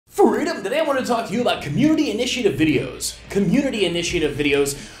Freedom! Today I want to talk to you about community initiative videos. Community initiative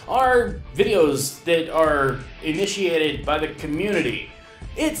videos are videos that are initiated by the community.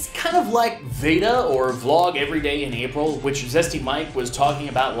 It's kind of like Veda or Vlog Every Day in April, which Zesty Mike was talking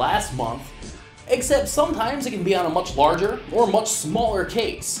about last month, except sometimes it can be on a much larger or much smaller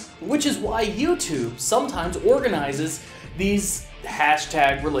case, which is why YouTube sometimes organizes these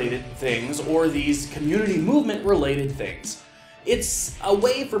hashtag related things or these community movement related things. It's a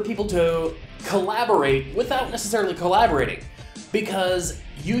way for people to collaborate without necessarily collaborating, because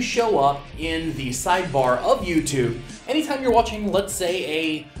you show up in the sidebar of YouTube anytime you're watching, let's say,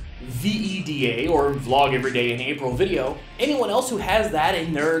 a VEDA or Vlog Every Day in April video. Anyone else who has that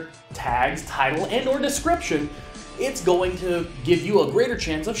in their tags, title, and or description, it's going to give you a greater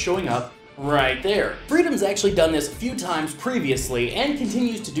chance of showing up right there. Freedom's actually done this a few times previously and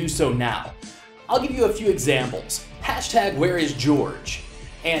continues to do so now. I'll give you a few examples. Hashtag Where is George?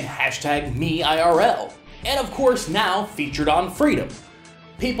 And hashtag MeIRL. And of course now featured on Freedom.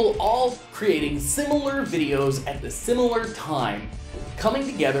 People all creating similar videos at the similar time, coming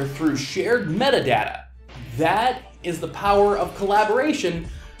together through shared metadata. That is the power of collaboration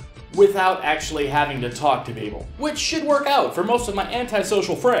without actually having to talk to people, which should work out for most of my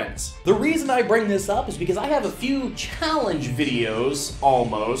antisocial friends. The reason I bring this up is because I have a few challenge videos,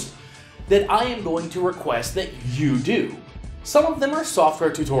 almost, that I am going to request that you do. Some of them are software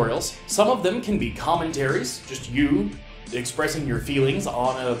tutorials, some of them can be commentaries, just you expressing your feelings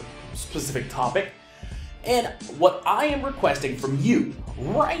on a specific topic. And what I am requesting from you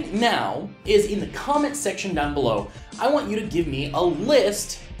right now is in the comment section down below, I want you to give me a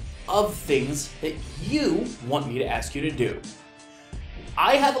list of things that you want me to ask you to do.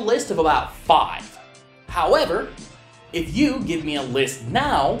 I have a list of about 5. However, if you give me a list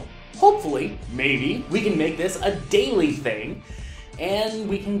now, hopefully, maybe, we can make this a daily thing, and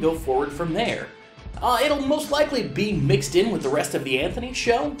we can go forward from there. It'll most likely be mixed in with the rest of the Anthony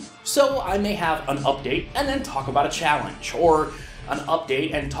show, so I may have an update and then talk about a challenge, or an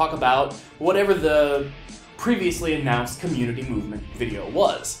update and talk about whatever the previously announced community movement video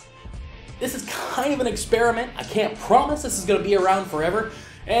was. This is kind of an experiment. I can't promise this is going to be around forever,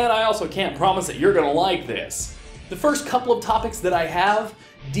 and I also can't promise that you're going to like this. The first couple of topics that I have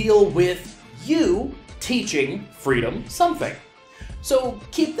deal with you teaching Freedom something. So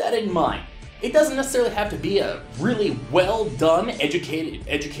keep that in mind. It doesn't necessarily have to be a really well done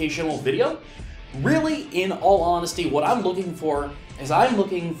educational video. Really, in all honesty, what I'm looking for is I'm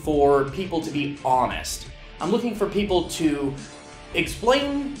looking for people to be honest. I'm looking for people to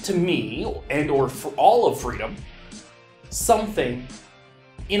explain to me and or for all of Freedom something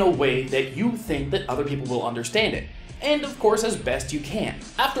in a way that you think that other people will understand it. And of course, as best you can.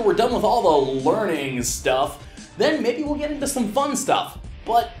 After we're done with all the learning stuff, then maybe we'll get into some fun stuff.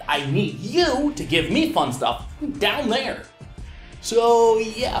 But I need you to give me fun stuff down there. So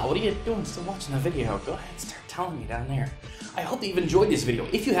yeah, what are you doing still watching the video? Go ahead, start telling me down there. I hope that you've enjoyed this video.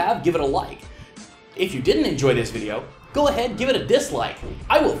 If you have, give it a like. If you didn't enjoy this video, go ahead, give it a dislike.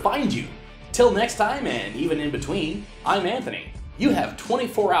 I will find you. Till next time, and even in between, I'm Anthony. You have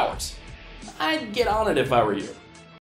 24 hours. I'd get on it if I were you.